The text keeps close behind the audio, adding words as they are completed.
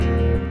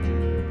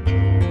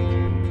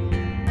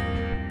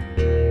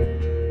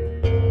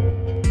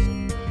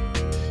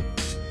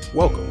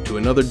to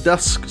another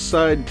Dusk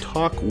Side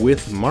Talk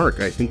with Mark.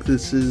 I think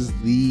this is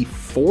the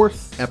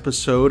 4th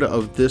episode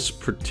of this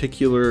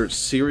particular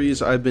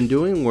series I've been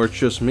doing, where it's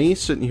just me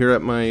sitting here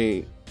at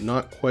my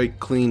not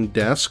quite clean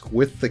desk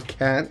with the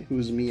cat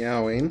who's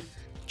meowing,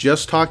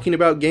 just talking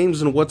about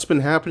games and what's been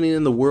happening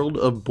in the world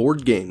of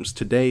board games.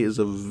 Today is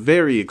a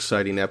very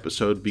exciting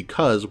episode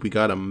because we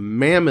got a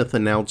mammoth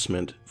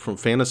announcement from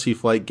Fantasy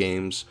Flight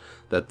Games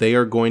that they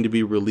are going to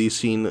be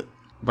releasing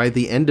by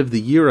the end of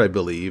the year, I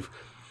believe,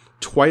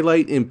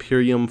 Twilight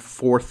Imperium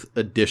 4th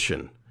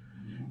Edition.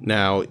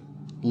 Now,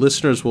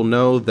 listeners will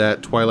know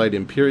that Twilight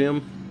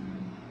Imperium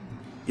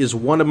is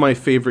one of my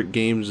favorite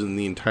games in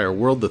the entire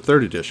world, the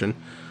 3rd edition.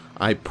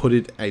 I put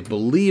it, I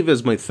believe,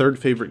 as my 3rd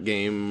favorite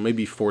game,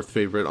 maybe 4th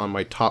favorite on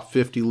my top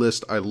 50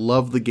 list. I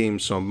love the game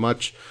so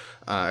much.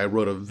 I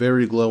wrote a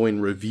very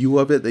glowing review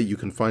of it that you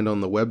can find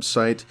on the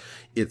website.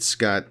 It's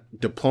got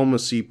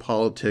diplomacy,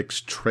 politics,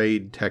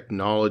 trade,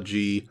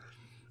 technology,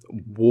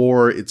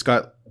 war. It's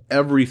got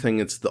everything.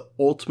 It's the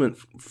ultimate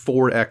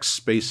 4X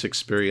space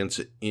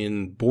experience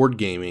in board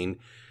gaming,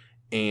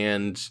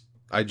 and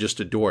I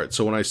just adore it.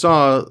 So when I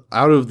saw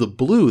out of the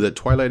blue that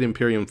Twilight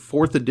Imperium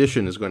 4th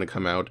Edition is going to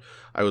come out,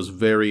 I was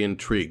very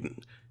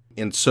intrigued.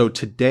 And so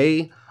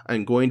today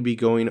I'm going to be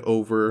going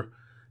over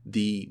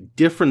the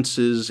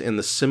differences and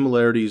the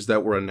similarities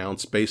that were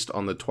announced based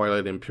on the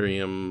Twilight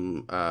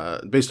Imperium,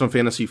 based on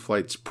Fantasy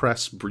Flight's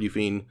press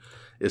briefing,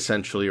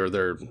 essentially, or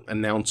their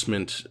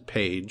announcement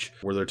page,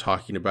 where they're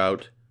talking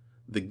about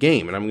the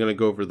game. And I'm going to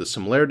go over the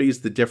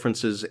similarities, the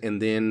differences,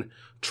 and then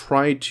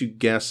try to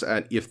guess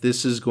at if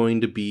this is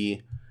going to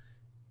be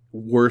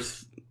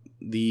worth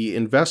the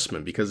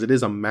investment, because it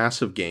is a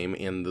massive game,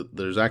 and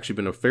there's actually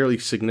been a fairly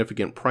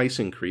significant price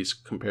increase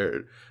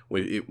compared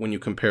when you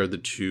compare the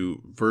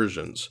two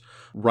versions.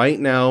 Right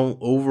now,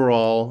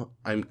 overall,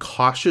 I'm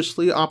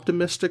cautiously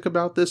optimistic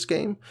about this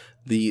game.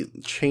 The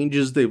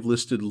changes they've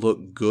listed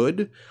look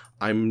good.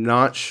 I'm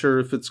not sure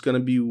if it's going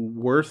to be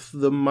worth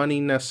the money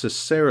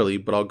necessarily,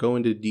 but I'll go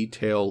into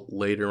detail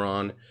later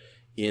on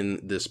in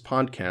this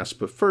podcast.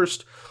 But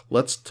first,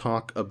 let's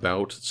talk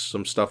about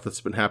some stuff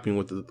that's been happening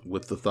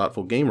with the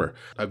Thoughtful Gamer.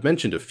 I've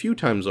mentioned a few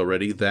times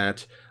already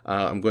that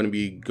I'm going to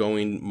be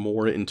going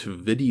more into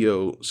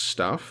video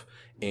stuff,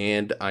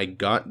 and I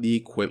got the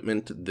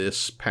equipment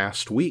this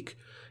past week.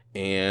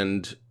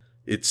 And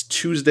it's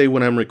Tuesday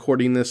when I'm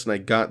recording this, and I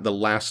got the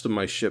last of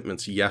my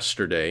shipments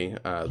yesterday,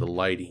 the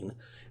lighting.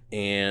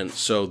 And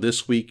so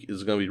this week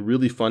is going to be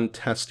really fun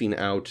testing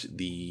out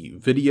the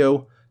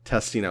video,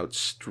 testing out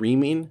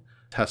streaming,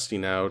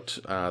 testing out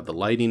the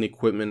lighting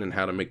equipment and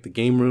how to make the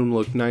game room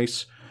look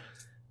nice.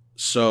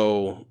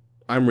 So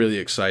I'm really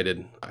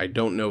excited. I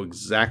don't know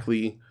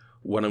exactly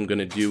what I'm going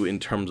to do in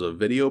terms of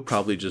video,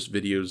 probably just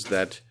videos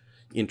that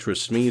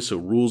interest me. So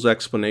rules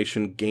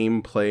explanation,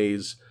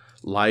 gameplays,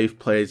 live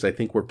plays. I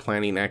think we're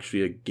planning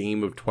actually a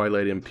game of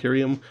Twilight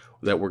Imperium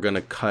that we're going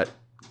to cut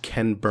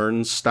Ken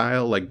Burns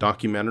style, like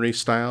documentary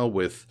style,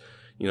 with,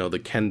 you know, the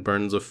Ken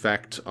Burns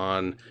effect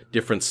on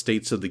different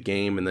states of the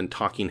game, and then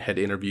talking head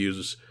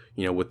interviews,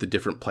 you know, with the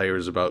different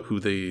players about who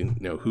they, you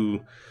know, who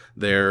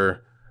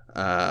they're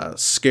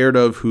scared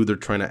of, who they're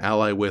trying to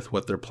ally with,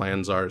 what their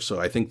plans are. So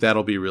I think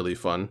that'll be really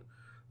fun.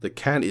 The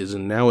cat is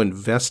now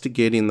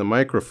investigating the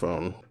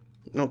microphone.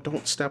 No,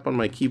 don't step on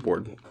my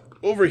keyboard.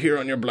 Over here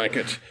on your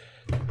blanket.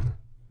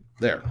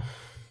 There.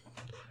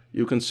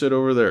 You can sit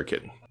over there,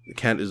 kitty. The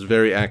cat is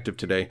very active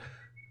today.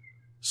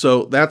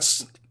 So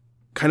that's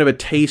kind of a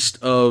taste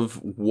of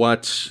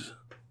what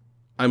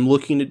I'm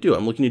looking to do.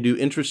 I'm looking to do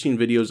interesting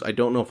videos. I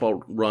don't know if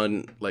I'll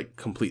run like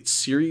complete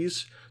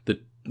series.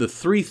 The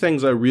 3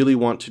 things I really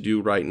want to do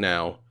right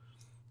now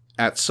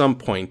at some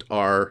point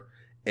are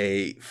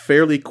a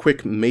fairly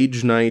quick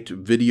Mage Knight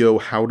video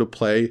how to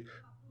play,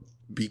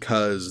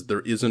 because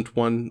there isn't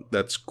one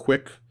that's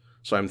quick.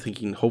 So I'm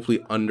thinking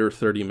hopefully under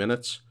 30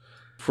 minutes.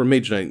 For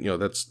Mage Knight, you know,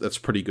 that's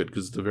pretty good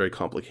because it's a very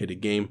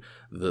complicated game.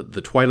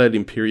 The Twilight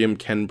Imperium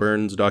Ken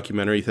Burns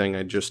documentary thing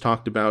I just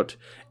talked about,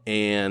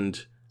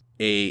 and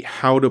a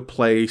how to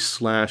play /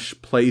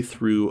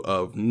 playthrough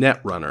of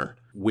Netrunner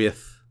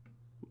with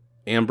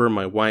Amber,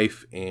 my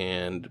wife,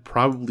 and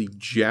probably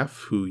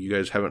Jeff, who you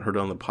guys haven't heard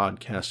on the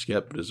podcast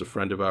yet, but is a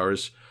friend of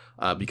ours,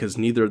 because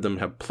neither of them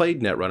have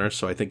played Netrunner,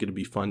 so I think it'd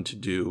be fun to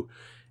do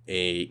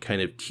a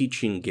kind of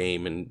teaching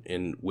game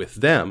and with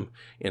them,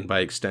 and by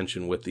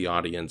extension with the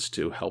audience,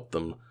 to help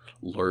them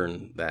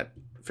learn that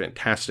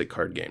fantastic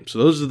card game. So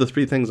those are the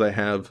 3 things I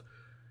have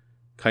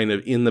kind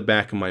of in the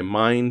back of my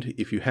mind.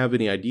 If you have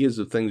any ideas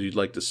of things you'd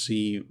like to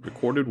see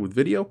recorded with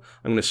video,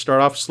 I'm going to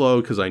start off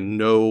slow because I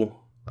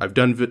know I've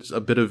done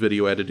a bit of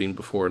video editing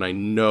before, and I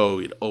know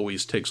it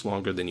always takes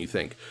longer than you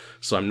think.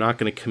 So I'm not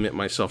going to commit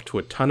myself to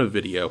a ton of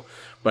video,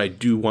 but I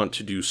do want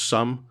to do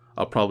some.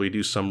 I'll probably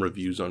do some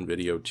reviews on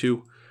video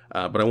too.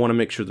 But I want to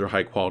make sure they're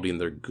high quality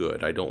and they're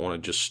good. I don't want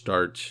to just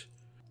start,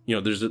 you know,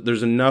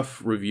 there's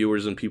enough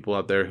reviewers and people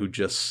out there who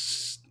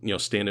just, you know,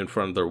 stand in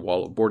front of their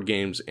wall of board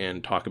games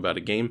and talk about a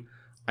game.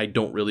 I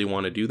don't really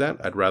want to do that.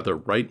 I'd rather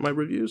write my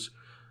reviews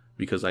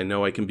because I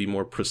know I can be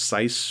more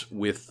precise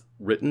with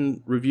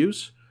written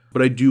reviews.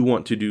 But I do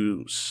want to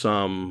do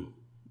some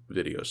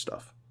video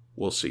stuff.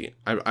 We'll see.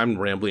 I'm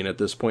rambling at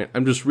this point.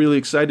 I'm just really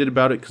excited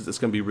about it because it's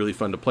going to be really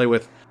fun to play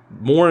with.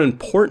 More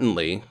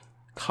importantly,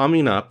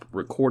 coming up,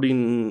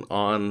 recording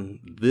on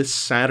this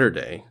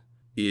Saturday,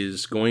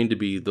 is going to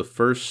be the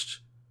first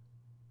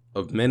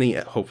of many,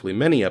 hopefully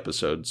many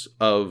episodes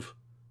of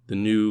the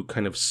new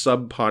kind of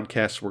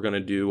sub-podcast we're going to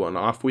do on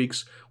off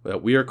weeks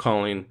that we are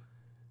calling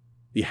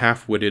the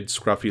Half-Witted,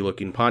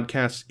 Scruffy-Looking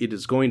Podcast. It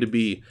is going to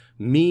be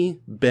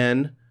me,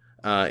 Ben,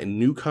 and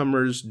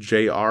newcomers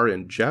JR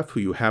and Jeff, who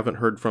you haven't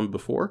heard from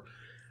before,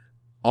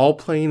 all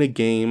playing a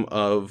game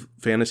of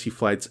Fantasy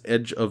Flight's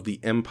Edge of the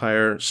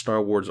Empire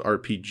Star Wars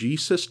RPG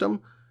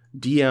system,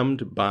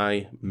 DM'd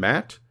by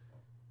Matt,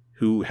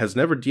 who has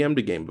never DM'd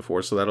a game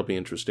before, so that'll be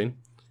interesting.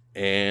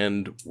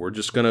 And we're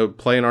just going to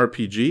play an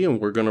RPG, and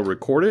we're going to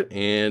record it,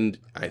 and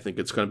I think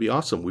it's going to be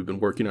awesome. We've been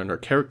working on our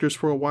characters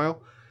for a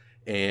while,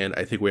 and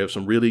I think we have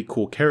some really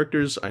cool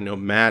characters. I know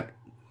Matt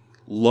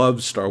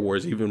loves Star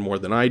Wars even more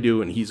than I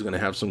do, and he's going to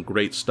have some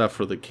great stuff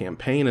for the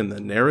campaign and the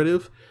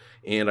narrative,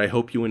 and I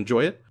hope you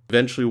enjoy it.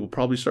 Eventually, we'll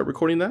probably start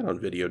recording that on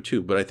video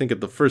too, but I think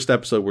at the first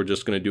episode, we're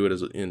just going to do it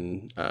as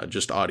in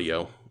just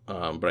audio,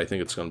 but I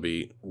think it's going to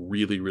be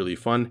really, really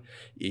fun.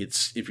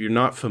 If you're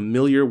not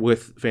familiar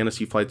with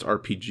Fantasy Flight's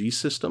RPG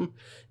system,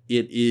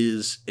 it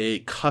is a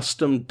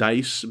custom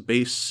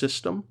dice-based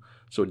system,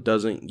 so it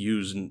doesn't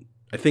use...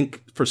 I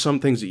think for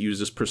some things it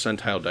uses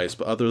percentile dice,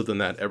 but other than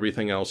that,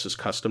 everything else is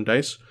custom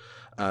dice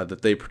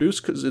that they produce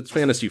because it's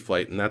Fantasy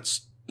Flight, and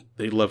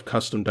they love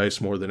custom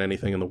dice more than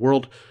anything in the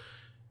world.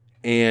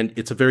 And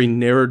it's a very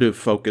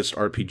narrative-focused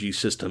RPG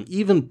system,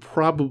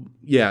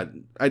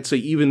 I'd say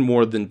even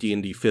more than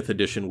D&D 5th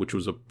edition, which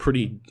was a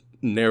pretty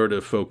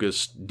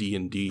narrative-focused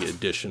D&D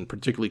edition,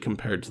 particularly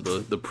compared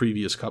to the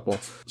previous couple.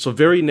 So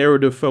very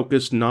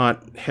narrative-focused,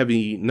 not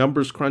heavy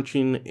numbers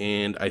crunching,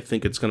 and I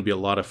think it's going to be a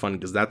lot of fun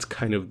because that's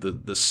kind of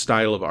the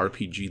style of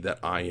RPG that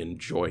I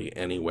enjoy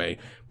anyway.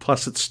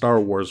 Plus it's Star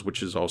Wars,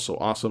 which is also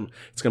awesome.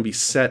 It's going to be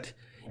set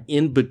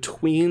in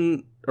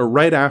between, or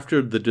right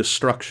after the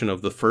destruction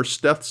of the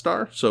first Death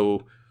Star,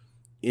 so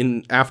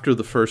after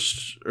the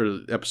first,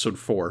 or episode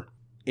 4.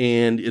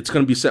 And it's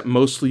going to be set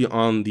mostly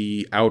on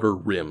the Outer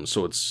Rim,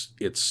 so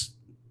it's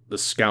the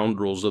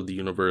scoundrels of the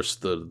universe,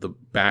 the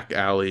back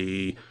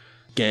alley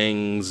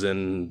gangs,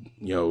 and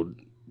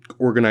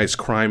organized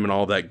crime and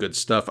all that good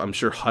stuff. I'm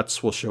sure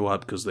Hutts will show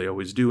up because they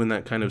always do in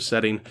that kind of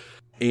setting.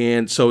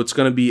 And so it's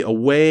going to be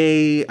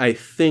away, I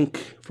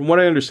think, from what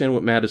I understand,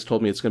 what Matt has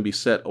told me, it's going to be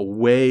set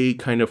away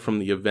kind of from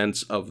the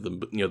events of the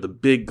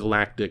big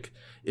galactic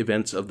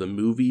events of the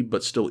movie,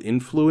 but still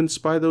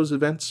influenced by those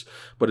events.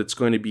 But it's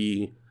going to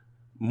be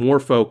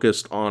more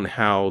focused on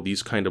how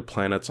these kind of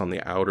planets on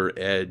the outer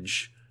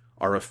edge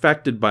are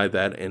affected by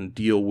that and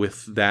deal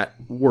with that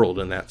world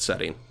in that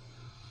setting.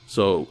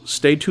 So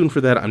stay tuned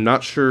for that. I'm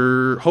not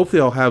sure.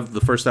 Hopefully I'll have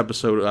the first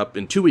episode up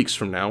in 2 weeks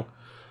from now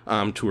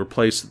to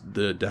replace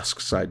the Desk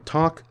Side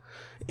Talk.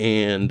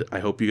 And I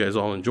hope you guys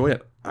all enjoy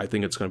it. I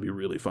think it's going to be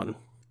really fun.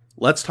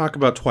 Let's talk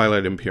about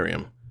Twilight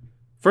Imperium.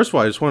 First of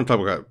all, I just want to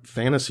talk about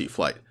Fantasy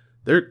Flight.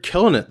 They're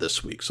killing it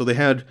this week. So they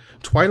had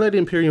Twilight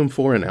Imperium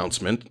 4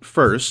 announcement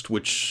first,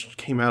 which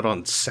came out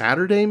on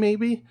Saturday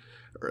maybe,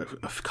 or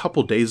a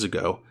couple days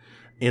ago.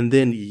 And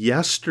then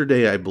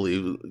yesterday, I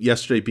believe,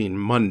 yesterday being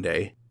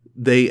Monday,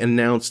 they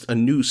announced a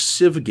new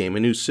Civ game, a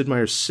new Sid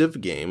Meier's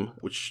Civ game,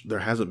 which there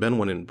hasn't been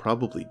one in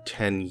probably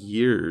 10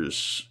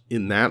 years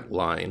in that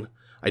line.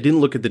 I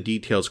didn't look at the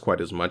details quite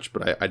as much,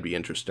 but I'd be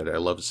interested. I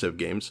love Civ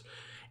games.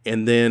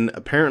 And then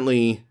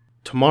apparently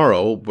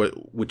tomorrow,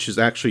 which is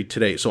actually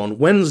today. So on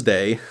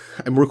Wednesday,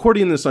 I'm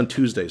recording this on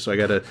Tuesday, so I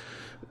got to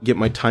get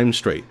my time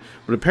straight.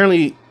 But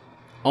apparently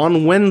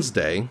on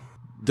Wednesday,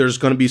 there's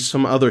going to be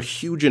some other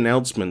huge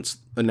announcement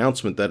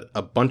that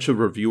a bunch of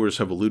reviewers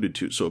have alluded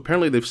to. So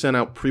apparently they've sent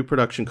out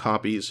pre-production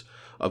copies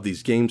of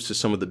these games to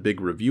some of the big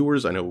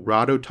reviewers. I know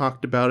Rahdo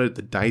talked about it.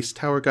 The Dice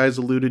Tower guys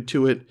alluded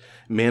to it.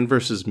 Man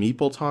vs.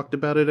 Meeple talked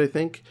about it, I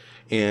think.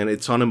 And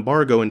it's on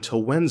embargo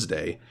until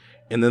Wednesday.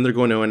 And then they're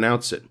going to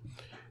announce it.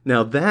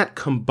 Now that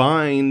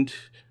combined,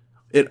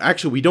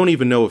 we don't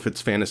even know if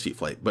it's Fantasy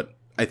Flight, but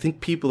I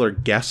think people are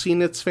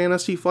guessing it's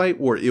Fantasy Flight,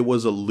 or it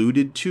was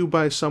alluded to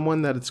by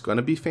someone that it's going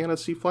to be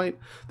Fantasy Flight.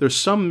 There's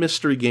some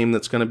mystery game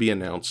that's going to be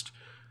announced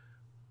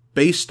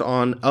based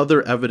on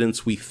other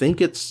evidence. We think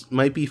it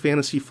might be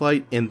Fantasy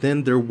Flight, and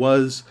then there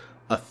was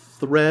a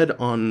thread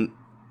on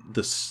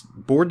this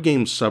board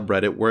game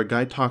subreddit where a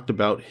guy talked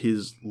about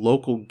his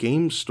local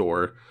game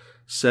store,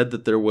 said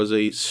that there was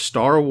a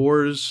Star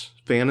Wars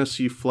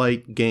Fantasy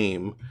Flight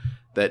game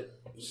that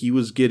he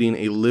was getting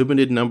a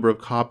limited number of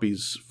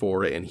copies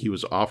for it, and he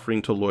was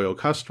offering to loyal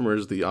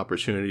customers the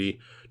opportunity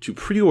to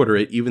pre-order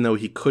it, even though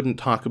he couldn't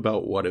talk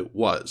about what it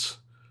was.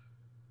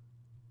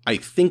 I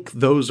think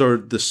those are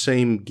the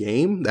same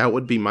game. That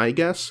would be my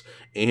guess.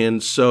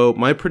 And so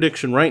my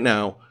prediction right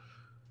now,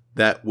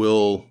 that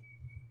will,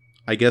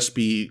 I guess,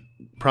 be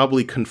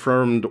probably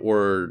confirmed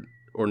or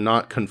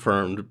not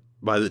confirmed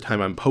by the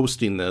time I'm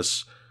posting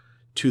this,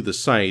 to the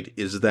site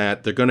is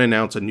that they're going to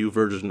announce a new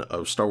version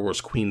of Star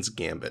Wars Queen's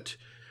Gambit,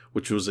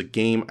 which was a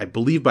game, I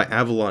believe, by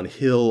Avalon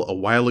Hill a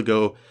while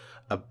ago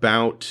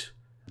about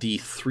the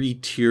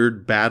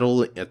 3-tiered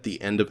battle at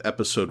the end of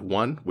Episode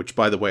 1, which,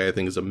 by the way, I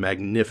think is a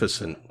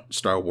magnificent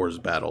Star Wars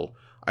battle.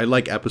 I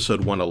like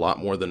Episode 1 a lot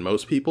more than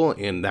most people,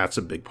 and that's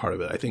a big part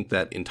of it. I think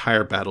that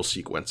entire battle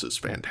sequence is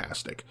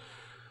fantastic.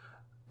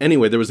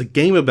 Anyway, there was a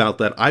game about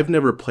that. I've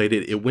never played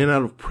it. It went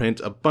out of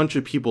print. A bunch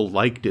of people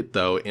liked it,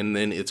 though, and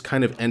then it's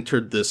kind of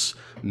entered this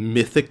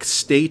mythic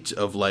state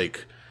of,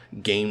 like,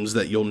 games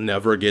that you'll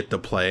never get to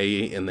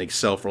play, and they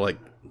sell for, like,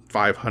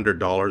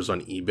 $500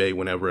 on eBay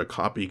whenever a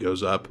copy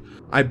goes up.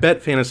 I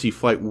bet Fantasy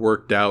Flight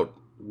worked out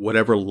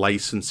whatever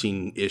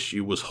licensing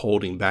issue was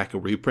holding back a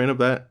reprint of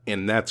that,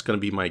 and that's going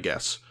to be my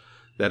guess,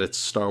 that it's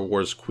Star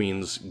Wars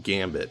Queen's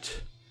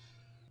Gambit.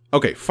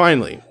 Okay,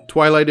 finally,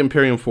 Twilight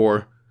Imperium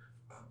 4.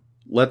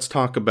 Let's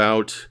talk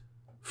about,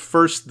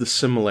 first, the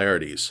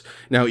similarities.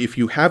 Now, if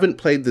you haven't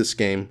played this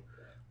game,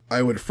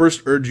 I would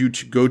first urge you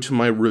to go to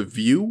my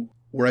review,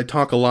 where I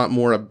talk a lot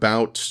more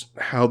about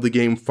how the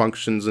game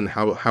functions and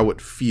how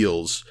it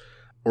feels,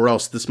 or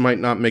else this might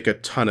not make a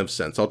ton of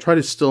sense. I'll try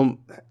to still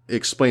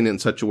explain it in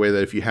such a way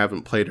that if you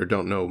haven't played or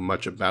don't know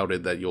much about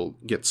it, that you'll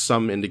get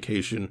some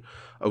indication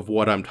of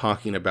what I'm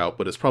talking about,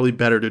 but it's probably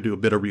better to do a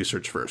bit of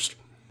research first.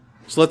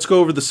 So let's go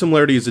over the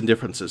similarities and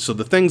differences. So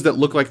the things that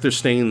look like they're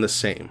staying the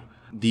same.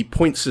 The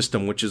point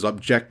system, which is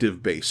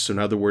objective-based. So in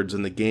other words,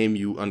 in the game,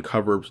 you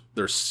uncover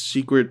their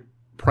secret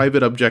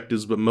private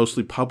objectives, but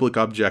mostly public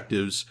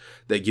objectives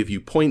that give you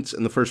points,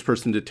 and the first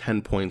person to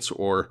 10 points,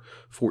 or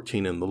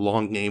 14 in the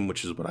long game,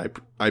 which is what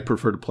I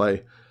prefer to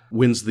play,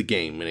 wins the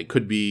game. And it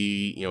could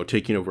be,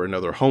 taking over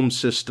another home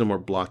system, or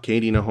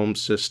blockading a home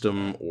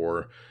system,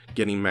 or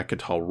getting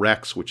Mechatol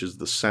Rex, which is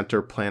the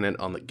center planet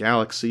on the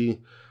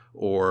galaxy,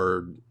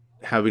 or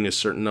having a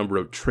certain number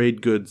of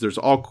trade goods. There's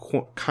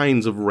all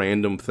kinds of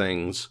random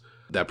things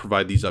that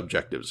provide these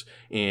objectives.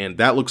 And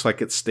that looks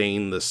like it's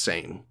staying the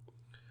same,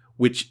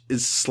 which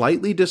is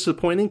slightly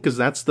disappointing, because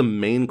that's the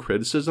main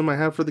criticism I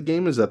have for the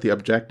game, is that the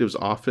objectives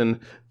often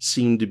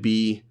seem to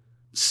be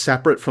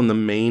separate from the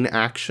main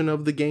action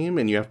of the game,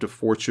 and you have to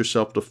force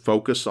yourself to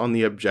focus on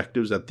the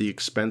objectives at the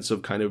expense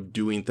of kind of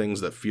doing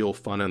things that feel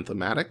fun and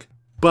thematic.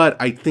 But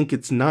I think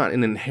it's not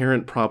an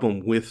inherent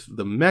problem with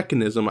the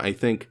mechanism. I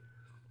think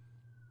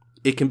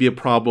it can be a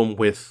problem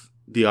with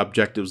the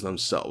objectives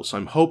themselves.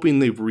 I'm hoping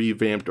they've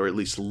revamped, or at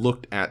least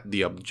looked at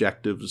the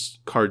objectives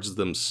cards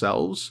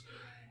themselves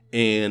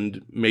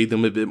and made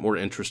them a bit more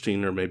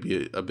interesting, or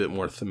maybe a bit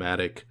more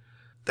thematic.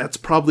 That's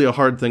probably a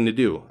hard thing to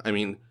do. I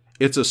mean,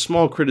 it's a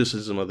small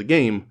criticism of the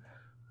game,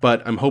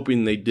 but I'm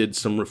hoping they did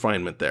some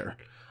refinement there.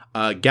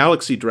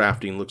 Galaxy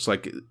drafting looks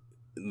like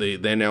they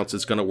announced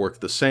it's going to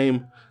work the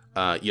same.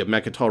 You have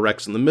Mechatol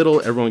Rex in the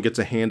middle. Everyone gets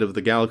a hand of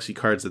the galaxy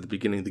cards at the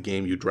beginning of the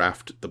game. You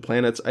draft the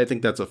planets. I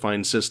think that's a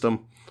fine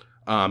system.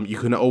 You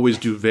can always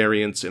do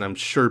variants, and I'm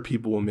sure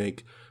people will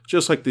make,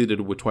 just like they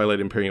did with Twilight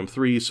Imperium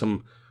 3,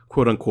 some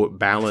quote-unquote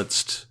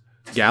balanced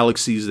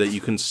galaxies that you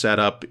can set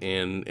up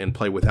and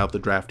play without the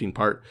drafting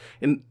part.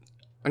 And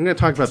I'm going to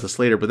talk about this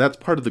later, but that's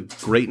part of the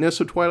greatness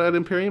of Twilight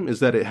Imperium, is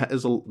that it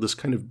has this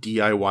kind of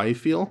DIY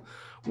feel,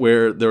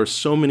 where there are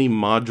so many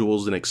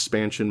modules and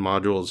expansion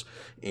modules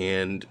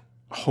and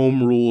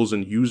home rules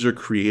and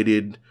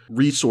user-created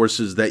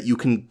resources that you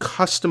can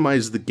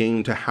customize the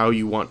game to how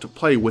you want to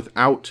play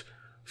without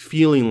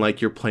feeling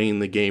like you're playing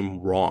the game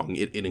wrong.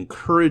 It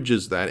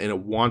encourages that, and it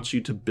wants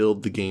you to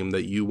build the game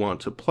that you want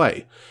to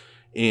play.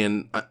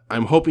 And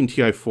I'm hoping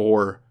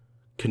TI4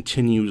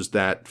 continues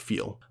that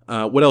feel.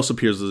 What else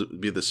appears to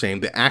be the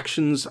same? The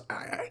actions,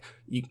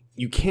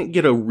 you can't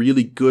get a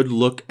really good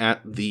look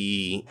at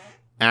the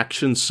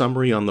action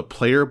summary on the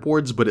player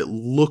boards, but it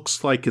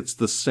looks like it's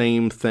the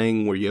same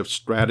thing, where you have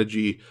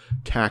strategy,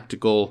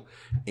 tactical,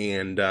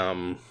 and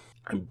I'm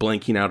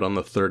blanking out on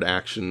the third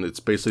action.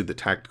 It's basically the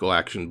tactical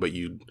action, but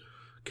you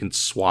can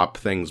swap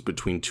things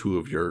between two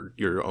of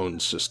your own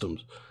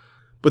systems.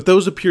 But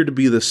those appear to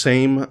be the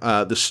same.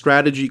 The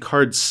strategy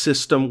card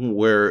system,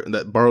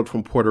 that borrowed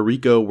from Puerto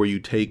Rico, where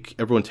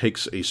everyone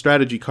takes a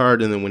strategy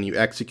card, and then when you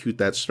execute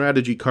that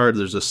strategy card,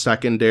 there's a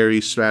secondary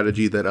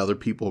strategy that other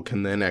people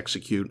can then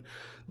execute.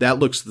 That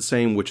looks the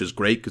same, which is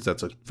great, because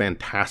that's a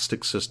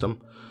fantastic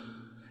system.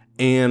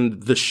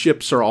 And the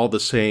ships are all the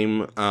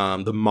same.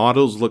 The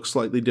models look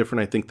slightly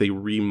different. I think they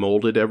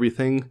remolded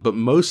everything. But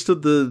most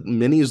of the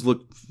minis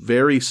look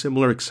very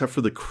similar, except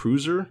for the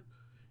cruiser.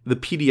 The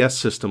PDS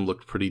system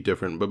looked pretty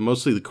different, but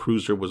mostly the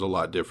cruiser was a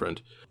lot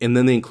different. And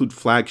then they include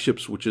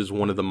flagships, which is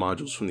one of the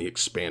modules from the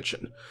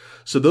expansion.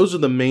 So those are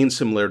the main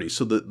similarities.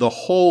 So the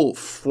whole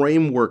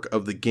framework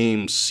of the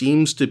game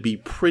seems to be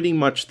pretty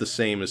much the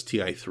same as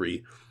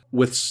TI3,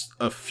 with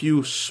a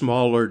few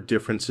smaller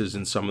differences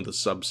in some of the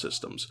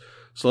subsystems.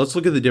 So let's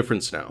look at the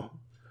difference now.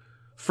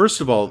 First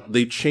of all,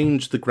 they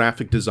changed the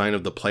graphic design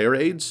of the player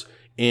aids,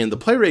 and the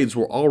player aids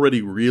were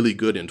already really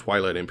good in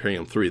Twilight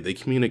Imperium 3. They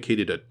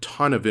communicated a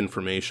ton of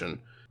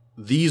information.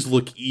 These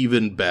look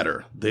even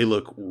better. They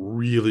look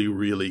really,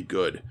 really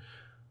good.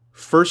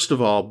 First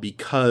of all,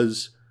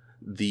 because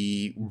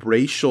the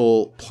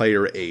racial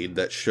player aid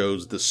that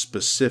shows the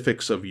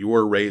specifics of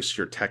your race,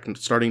 your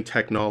starting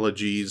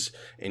technologies,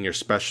 and your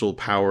special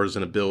powers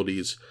and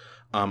abilities,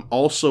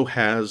 also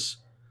has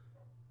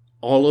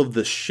all of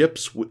the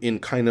ships in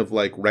kind of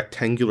like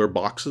rectangular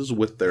boxes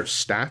with their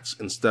stats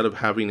instead of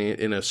having it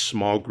in a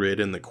small grid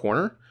in the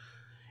corner.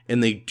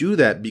 And they do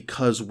that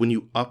because when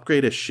you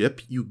upgrade a ship,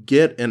 you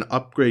get an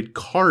upgrade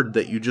card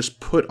that you just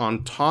put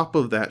on top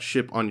of that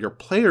ship on your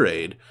player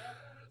aid.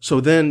 So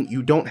then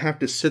you don't have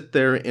to sit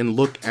there and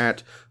look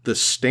at the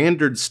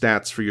standard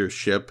stats for your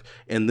ship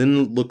and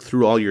then look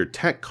through all your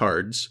tech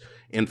cards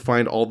and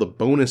find all the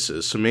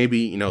bonuses. So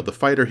maybe, the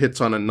fighter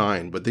hits on a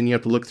 9, but then you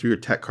have to look through your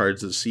tech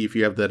cards to see if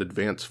you have that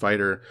advanced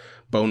fighter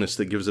bonus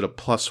that gives it a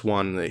 +1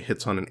 and it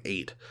hits on an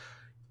 8.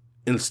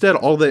 Instead,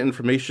 all that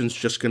information is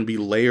just going to be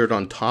layered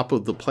on top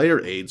of the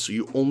player aid, so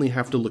you only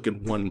have to look at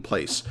one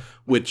place,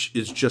 which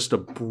is just a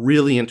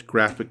brilliant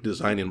graphic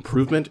design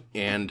improvement,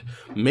 and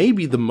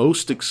maybe the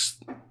most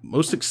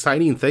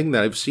exciting thing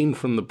that I've seen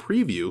from the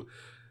preview,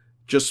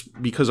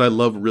 just because I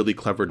love really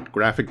clever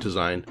graphic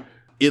design.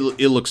 It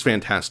looks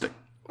fantastic.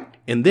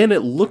 And then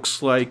it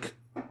looks like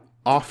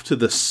off to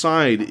the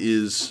side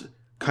is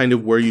kind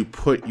of where you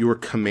put your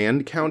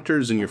command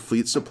counters and your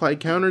fleet supply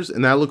counters,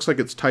 and that looks like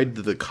it's tied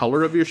to the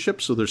color of your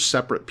ship, so there's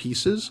separate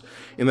pieces,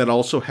 and that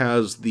also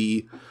has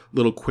the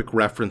little quick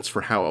reference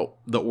for how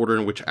the order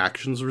in which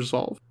actions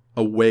resolve,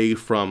 away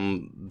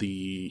from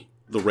the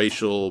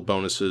racial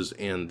bonuses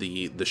and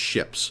the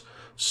ships.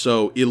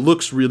 So it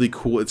looks really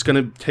cool. It's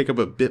going to take up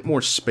a bit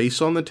more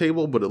space on the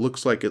table, but it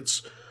looks like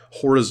it's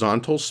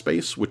horizontal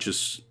space, which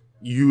is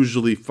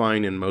usually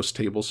fine in most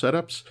table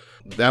setups.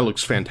 That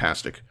looks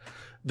fantastic.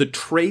 The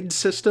trade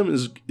system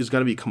is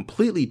going to be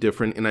completely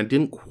different, and I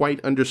didn't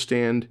quite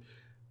understand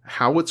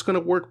how it's going to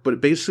work,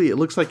 but basically it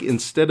looks like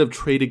instead of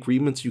trade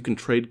agreements, you can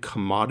trade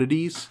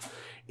commodities,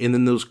 and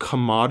then those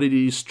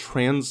commodities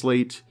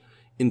translate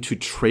into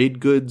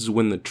trade goods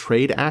when the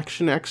trade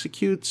action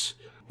executes,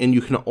 and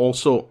you can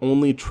also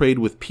only trade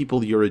with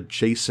people you're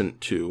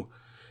adjacent to.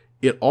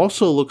 It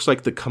also looks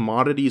like the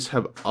commodities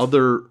have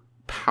other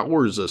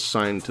powers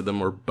assigned to them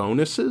or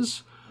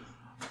bonuses.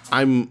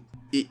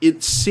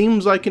 It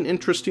seems like an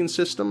interesting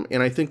system,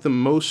 and I think the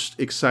most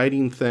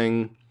exciting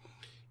thing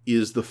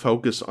is the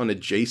focus on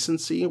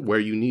adjacency, where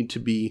you need to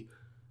be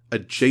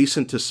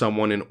adjacent to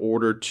someone in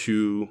order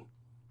to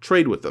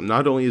trade with them.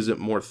 Not only is it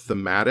more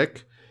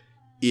thematic,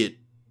 it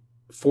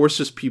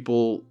forces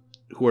people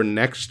who are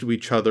next to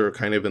each other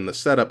kind of in the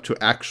setup to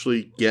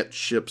actually get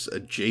ships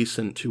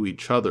adjacent to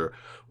each other,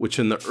 which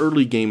in the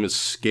early game is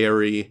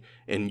scary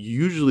and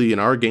usually in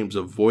our games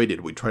avoided.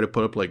 We try to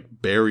put up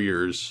like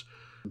barriers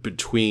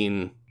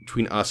between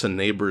us and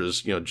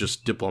neighbors,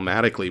 just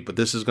diplomatically, but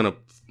this is going to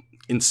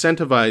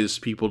incentivize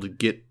people to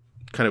get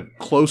kind of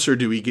closer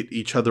to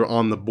each other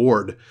on the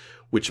board,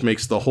 which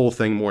makes the whole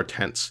thing more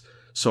tense.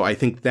 So I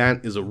think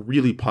that is a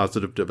really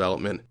positive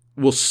development.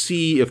 We'll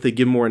see if they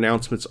give more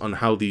announcements on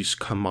how these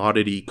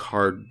commodity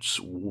cards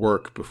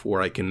work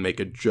before I can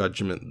make a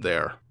judgment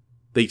there.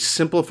 They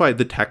simplified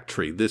the tech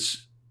tree.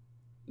 This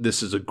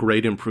is a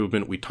great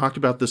improvement. We talked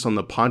about this on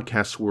the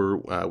podcast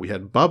where we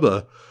had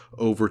Bubba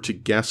over to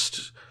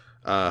guest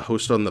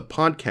host on the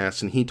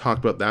podcast, and he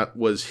talked about that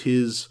was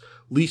his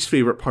least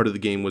favorite part of the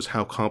game was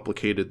how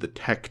complicated the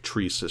tech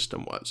tree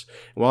system was.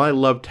 While I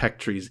love tech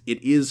trees,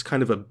 it is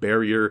kind of a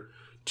barrier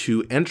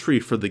to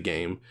entry for the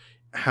game,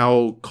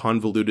 how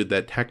convoluted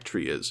that tech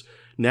tree is.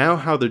 Now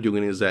how they're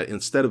doing is that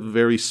instead of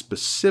very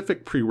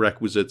specific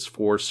prerequisites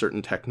for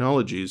certain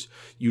technologies,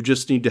 you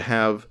just need to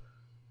have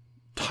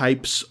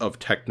types of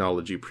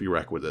technology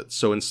prerequisites.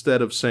 So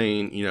instead of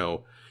saying,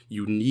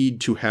 you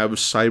need to have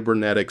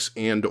cybernetics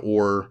and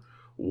or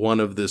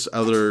one of this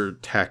other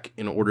tech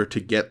in order to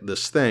get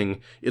this thing,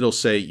 it'll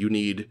say you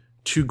need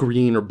 2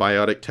 green or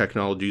biotic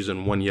technologies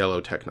and 1 yellow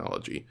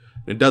technology.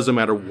 It doesn't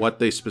matter what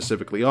they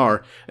specifically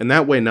are, and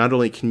that way not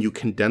only can you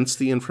condense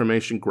the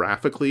information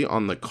graphically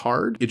on the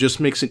card, it just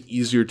makes it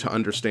easier to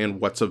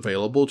understand what's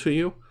available to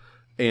you,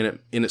 and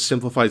it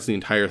simplifies the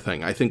entire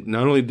thing. I think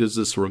not only does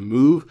this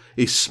remove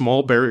a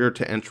small barrier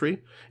to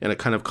entry and a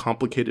kind of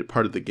complicated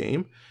part of the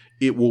game,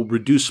 it will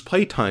reduce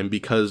playtime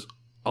because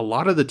a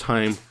lot of the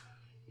time,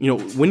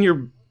 when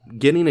you're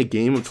getting a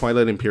game of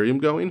Twilight Imperium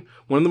going,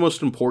 one of the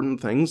most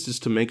important things is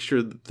to make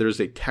sure that there's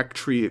a tech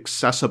tree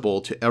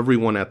accessible to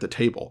everyone at the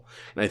table.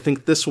 And I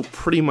think this will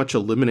pretty much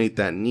eliminate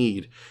that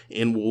need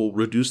and will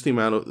reduce the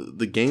amount of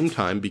the game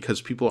time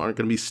because people aren't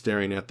going to be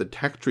staring at the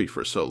tech tree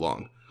for so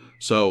long.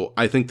 So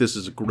I think this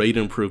is a great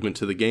improvement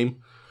to the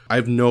game. I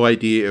have no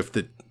idea if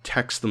the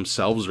techs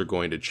themselves are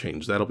going to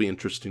change. That'll be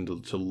interesting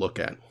to look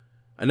at.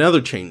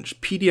 Another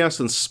change, PDS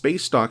and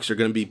space docks are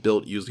going to be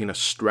built using a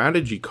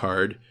strategy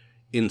card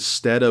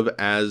instead of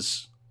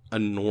as a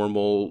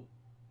normal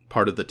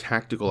part of the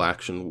tactical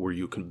action where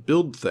you can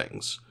build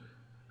things.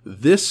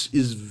 This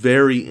is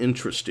very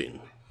interesting,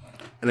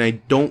 and I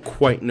don't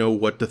quite know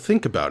what to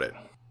think about it.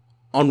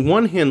 On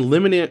one hand,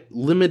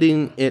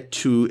 limiting it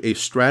to a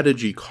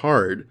strategy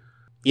card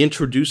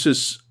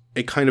introduces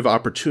a kind of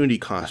opportunity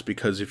cost,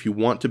 because if you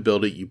want to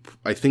build it,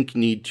 I think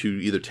you need to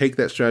either take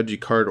that strategy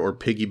card or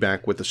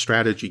piggyback with a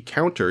strategy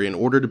counter in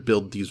order to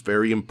build these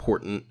very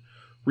important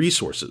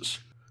resources.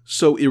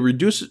 So it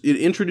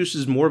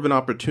introduces more of an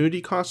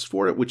opportunity cost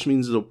for it, which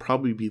means it'll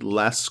probably be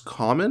less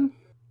common,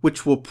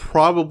 which will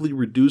probably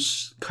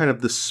reduce kind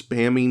of the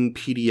spamming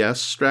PDS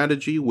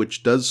strategy,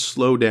 which does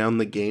slow down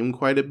the game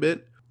quite a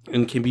bit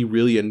and can be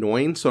really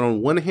annoying. So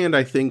on one hand,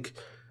 I think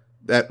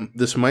that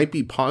this might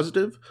be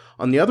positive.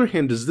 On the other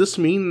hand, does this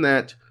mean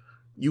that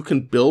you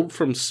can build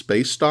from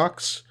space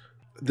stocks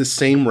the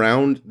same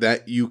round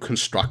that you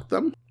construct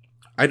them?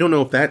 I don't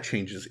know if that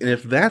changes. And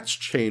if that's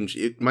changed,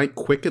 it might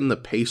quicken the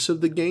pace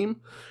of the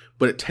game,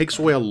 but it takes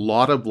away a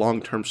lot of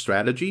long-term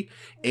strategy,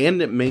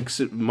 and it makes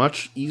it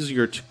much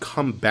easier to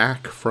come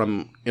back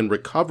from and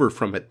recover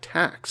from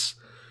attacks,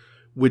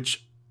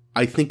 which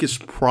I think is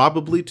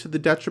probably to the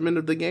detriment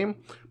of the game,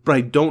 but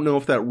I don't know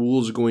if that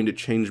rule is going to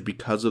change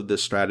because of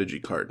this strategy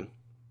card.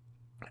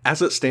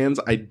 As it stands,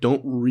 I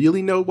don't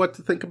really know what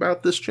to think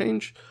about this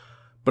change,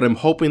 but I'm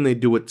hoping they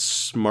do it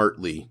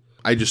smartly.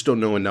 I just don't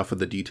know enough of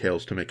the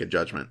details to make a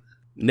judgment.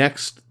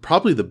 Next,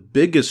 probably the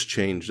biggest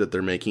change that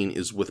they're making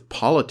is with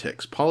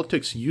politics.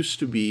 Politics used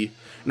to be,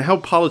 and how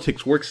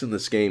politics works in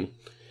this game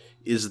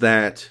is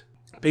that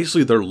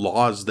basically there are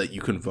laws that you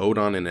can vote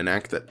on and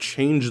enact that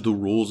change the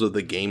rules of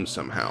the game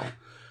somehow.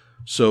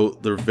 So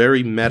they're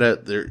very meta,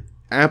 they're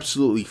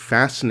absolutely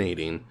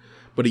fascinating,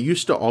 but it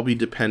used to all be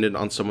dependent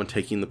on someone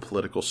taking the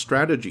political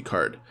strategy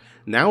card.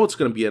 Now it's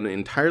going to be an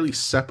entirely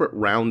separate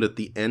round at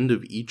the end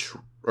of each,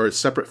 or a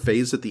separate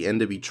phase at the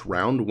end of each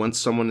round once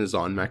someone is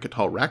on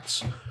Mecatol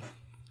Rex.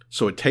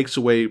 So it takes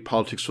away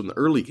politics from the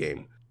early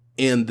game.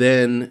 And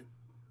then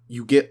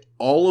you get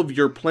all of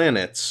your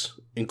planets,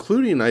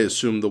 including, I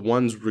assume, the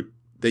ones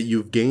that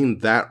you've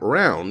gained that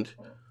round,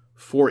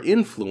 for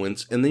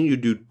influence, and then you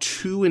do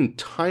 2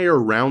 entire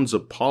rounds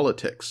of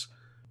politics,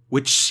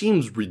 which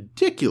seems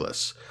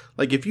ridiculous.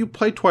 Like, if you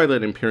play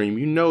Twilight Imperium,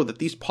 you know that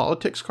these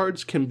politics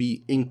cards can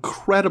be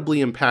incredibly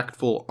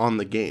impactful on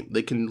the game.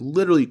 They can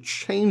literally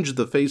change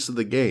the face of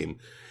the game.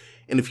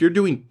 And if you're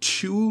doing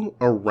 2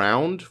 a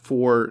round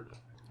for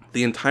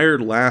the entire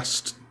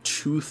last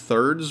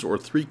 2/3 or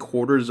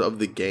 3/4 of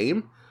the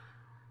game,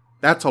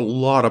 that's a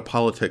lot of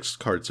politics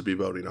cards to be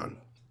voting on.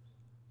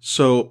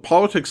 So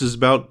politics is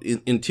about,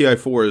 in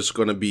TI4, is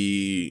going to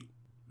be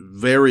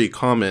very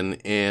common,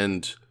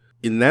 and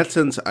in that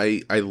sense,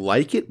 I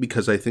like it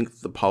because I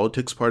think the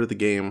politics part of the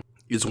game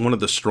is one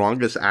of the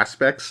strongest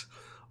aspects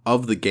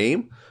of the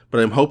game, but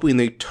I'm hoping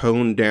they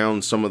tone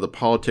down some of the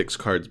politics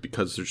cards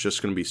because there's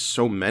just going to be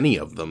so many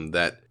of them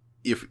that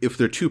if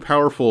they're too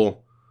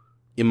powerful,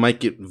 it might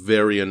get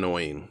very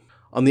annoying.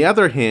 On the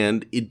other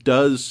hand, it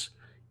does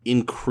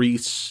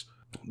increase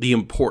the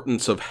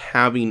importance of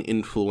having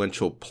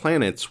influential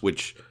planets,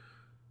 which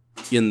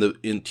in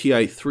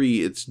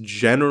TI3, it's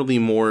generally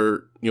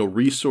more,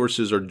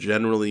 resources are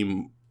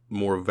generally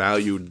more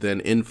valued than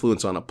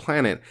influence on a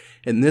planet,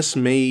 and this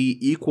may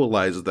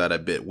equalize that a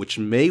bit, which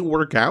may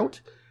work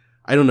out.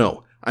 I don't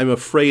know. I'm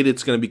afraid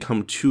it's going to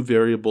become too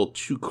variable,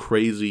 too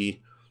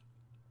crazy,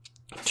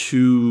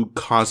 too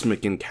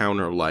Cosmic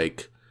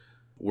Encounter-like,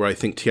 where I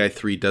think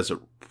TI3 does it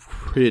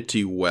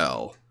pretty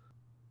well.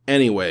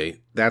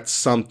 Anyway, that's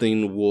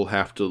something we'll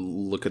have to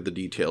look at the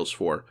details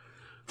for.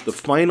 The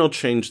final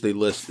change they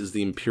list is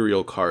the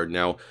Imperial card.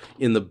 Now,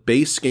 in the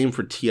base game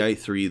for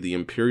TI3, the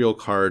Imperial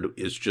card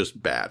is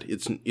just bad.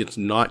 It's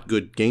not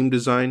good game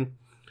design.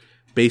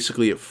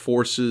 Basically, it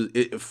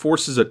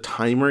forces a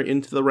timer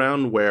into the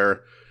round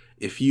where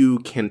if you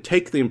can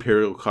take the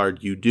Imperial card,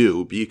 you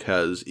do,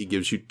 because it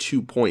gives you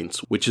 2 points,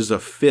 which is a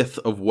fifth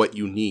of what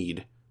you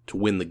need to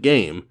win the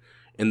game.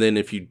 And then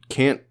if you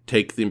can't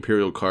take the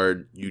Imperial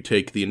card, you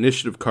take the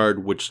Initiative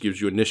card, which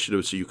gives you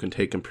initiative so you can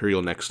take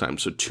Imperial next time.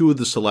 So 2 of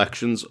the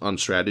selections on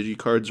strategy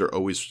cards are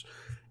always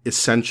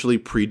essentially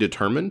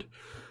predetermined.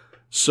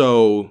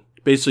 So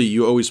basically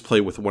you always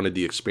play with one of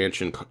the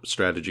expansion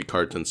strategy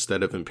cards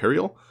instead of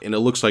Imperial. And it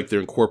looks like they're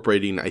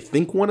incorporating, I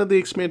think, one of the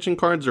expansion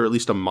cards, or at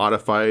least a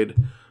modified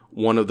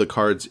one of the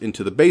cards,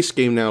 into the base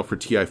game now for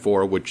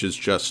TI4, which is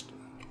just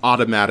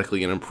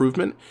automatically an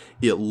improvement.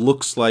 It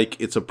looks like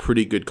it's a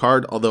pretty good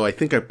card, although I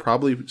think I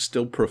probably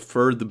still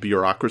prefer the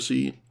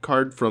Bureaucracy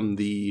card from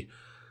the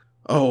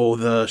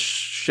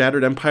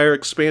Shattered Empire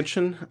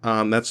expansion.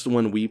 That's the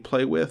one we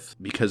play with,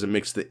 because it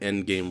makes the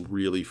end game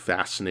really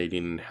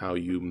fascinating in how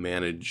you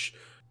manage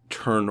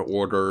turn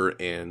order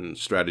and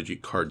strategy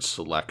card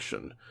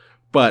selection.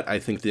 But I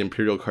think the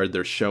Imperial card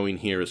they're showing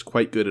here is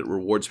quite good. It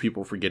rewards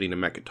people for getting a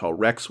Mecatol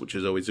Rex, which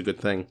is always a good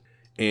thing.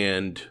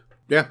 And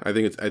yeah, I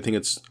think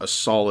it's a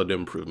solid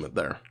improvement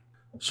there.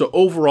 So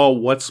overall,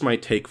 what's my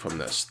take from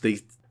this?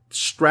 The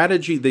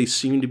strategy they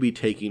seem to be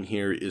taking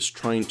here is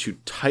trying to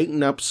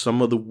tighten up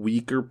some of the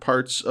weaker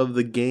parts of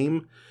the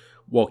game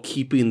while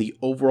keeping the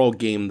overall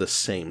game the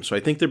same. So I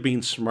think they're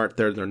being smart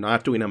there. They're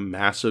not doing a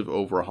massive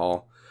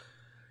overhaul.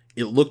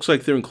 It looks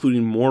like they're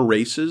including more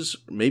races,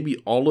 maybe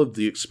all of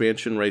the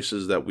expansion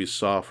races that we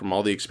saw from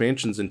all the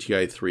expansions in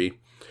TI3.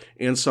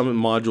 and some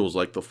modules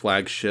like the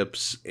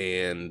flagships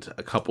and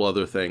a couple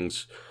other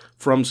things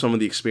from some of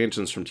the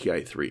expansions from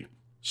TI3.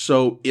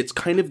 So it's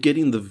kind of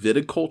getting the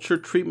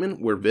Viticulture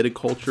treatment, where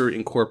Viticulture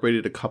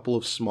incorporated a couple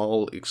of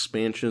small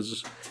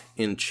expansions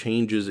and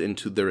changes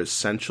into their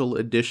Essential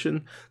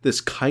Edition. This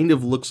kind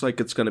of looks like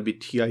it's going to be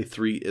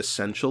TI3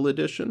 Essential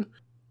Edition,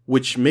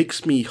 which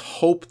makes me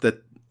hope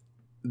that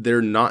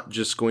they're not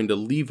just going to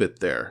leave it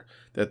there,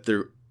 that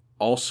they're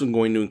also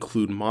going to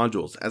include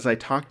modules. As I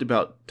talked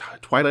about,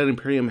 Twilight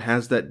Imperium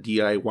has that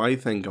DIY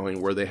thing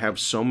going where they have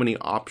so many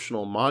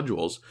optional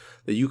modules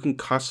that you can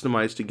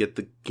customize to get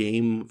the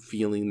game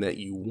feeling that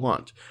you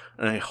want.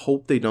 And I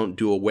hope they don't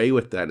do away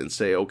with that and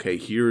say, okay,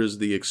 here is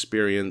the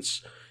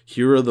experience,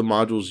 here are the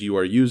modules you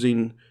are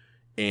using,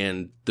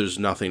 and there's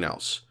nothing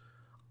else.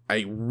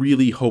 I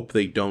really hope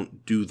they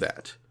don't do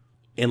that.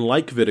 And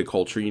like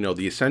Viticulture,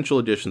 the Essential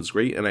Edition is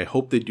great, and I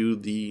hope they do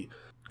the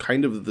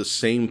kind of the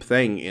same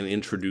thing and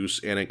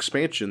introduce an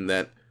expansion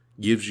that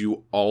gives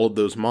you all of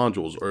those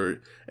modules,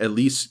 or at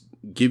least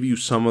give you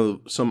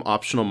some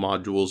optional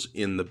modules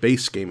in the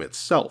base game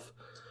itself.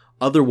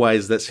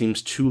 Otherwise, that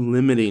seems too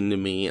limiting to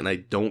me, and I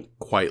don't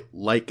quite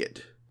like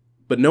it.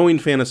 But knowing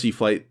Fantasy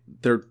Flight,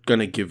 they're going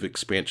to give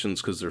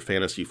expansions because they're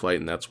Fantasy Flight,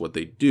 and that's what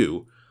they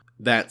do.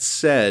 That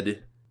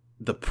said,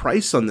 the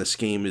price on this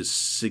game is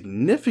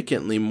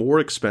significantly more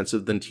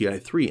expensive than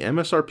TI3.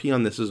 MSRP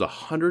on this is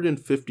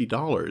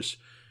 $150.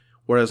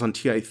 Whereas on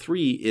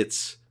TI3,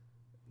 it's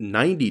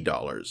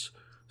 $90.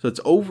 So it's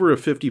over a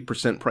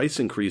 50% price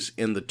increase,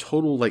 and the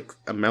total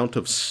amount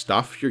of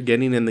stuff you're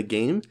getting in the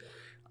game,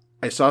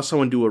 I saw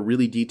someone do a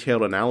really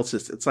detailed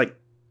analysis. It's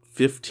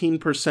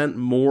 15%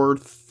 more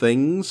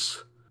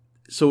things.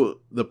 So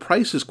the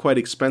price is quite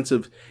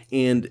expensive,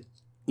 and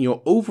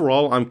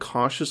overall, I'm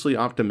cautiously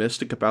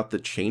optimistic about the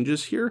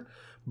changes here,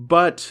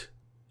 but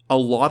a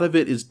lot of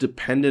it is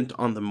dependent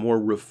on the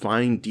more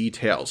refined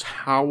details.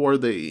 How are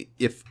they,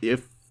 if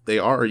they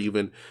are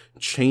even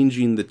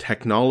changing the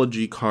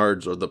technology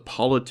cards or the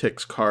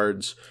politics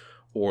cards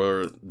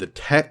or the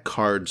tech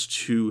cards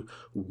to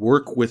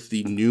work with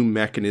the new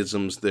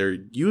mechanisms they're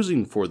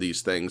using for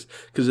these things.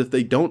 Because if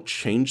they don't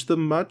change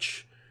them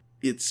much,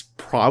 it's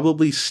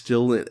probably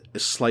still a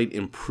slight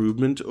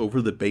improvement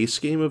over the base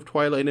game of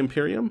Twilight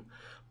Imperium,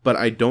 but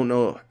I don't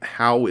know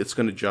how it's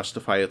going to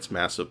justify its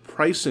massive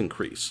price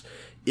increase.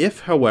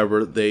 If,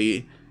 however,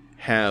 they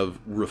have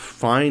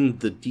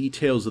refined the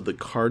details of the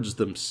cards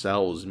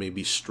themselves,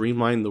 maybe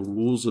streamlined the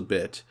rules a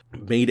bit,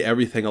 made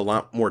everything a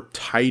lot more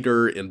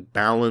tighter and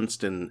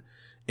balanced and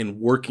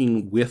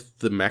working with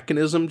the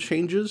mechanism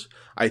changes,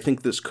 I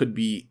think this could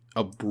be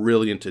a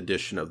brilliant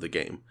addition of the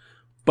game.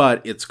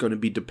 But it's going to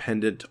be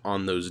dependent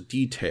on those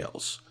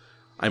details.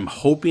 I'm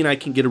hoping I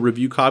can get a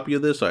review copy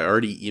of this. I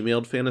already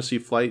emailed Fantasy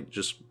Flight,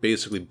 just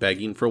basically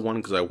begging for one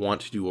because I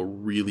want to do a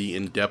really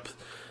in-depth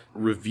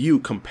review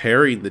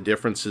comparing the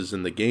differences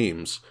in the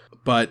games.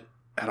 But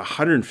at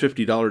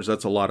 $150,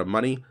 that's a lot of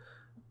money.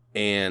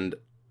 And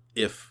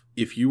if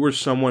you were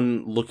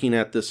someone looking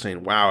at this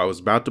saying, wow, I was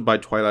about to buy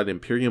Twilight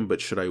Imperium, but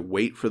should I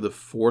wait for the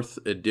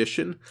 4th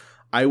edition?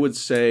 I would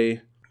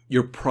say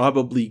you're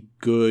probably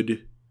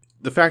good.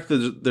 The fact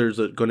that there's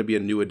going to be a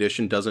new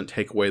edition doesn't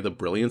take away the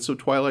brilliance of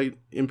Twilight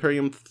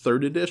Imperium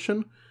 3rd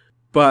edition.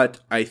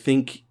 But I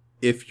think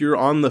if you're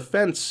on the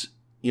fence,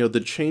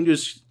 the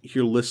changes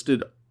here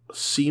listed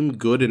seem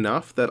good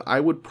enough that I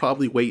would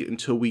probably wait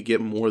until we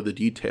get more of the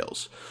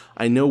details.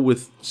 I know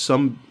with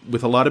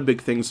a lot of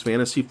big things,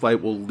 Fantasy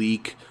Flight will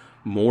leak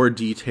more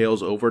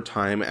details over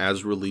time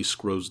as release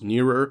grows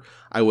nearer.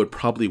 I would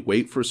probably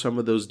wait for some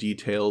of those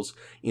details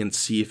and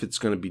see if it's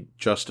going to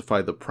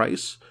justify the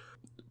price.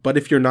 But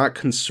if you're not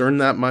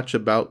concerned that much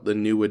about the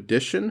new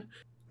edition,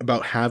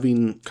 about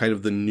having kind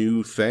of the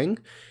new thing,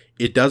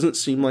 it doesn't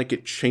seem like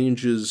it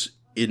changes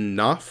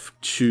enough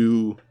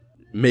to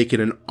make it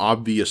an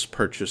obvious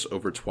purchase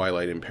over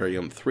Twilight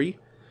Imperium 3.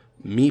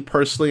 Me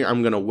personally,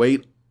 I'm going to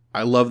wait.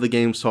 I love the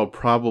game, so I'll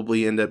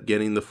probably end up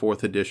getting the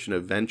 4th edition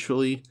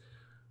eventually.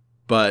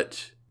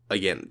 But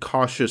again,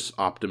 cautious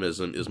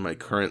optimism is my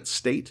current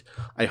state.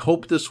 I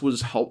hope this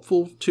was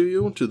helpful to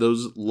you, to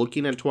those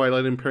looking at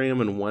Twilight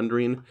Imperium and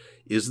wondering,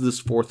 is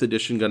this 4th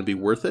edition going to be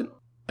worth it?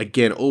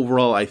 Again,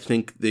 overall, I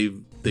think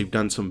they've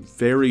done some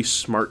very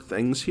smart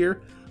things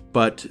here,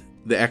 but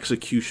the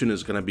execution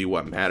is going to be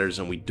what matters,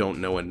 and we don't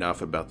know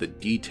enough about the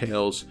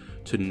details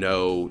to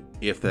know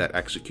if that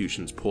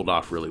execution's pulled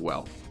off really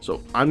well.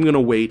 So I'm going to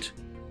wait,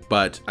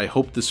 but I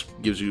hope this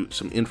gives you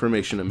some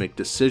information to make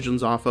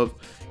decisions off of,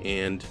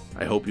 and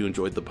I hope you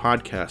enjoyed the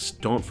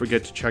podcast. Don't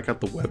forget to check out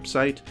the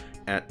website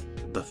at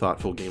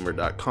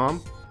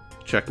thethoughtfulgamer.com.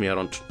 Check me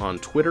out on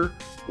Twitter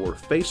or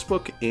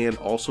Facebook, and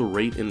also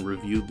rate and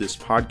review this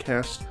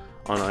podcast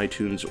on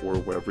iTunes or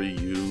wherever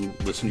you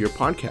listen to your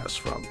podcasts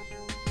from.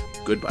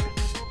 Goodbye.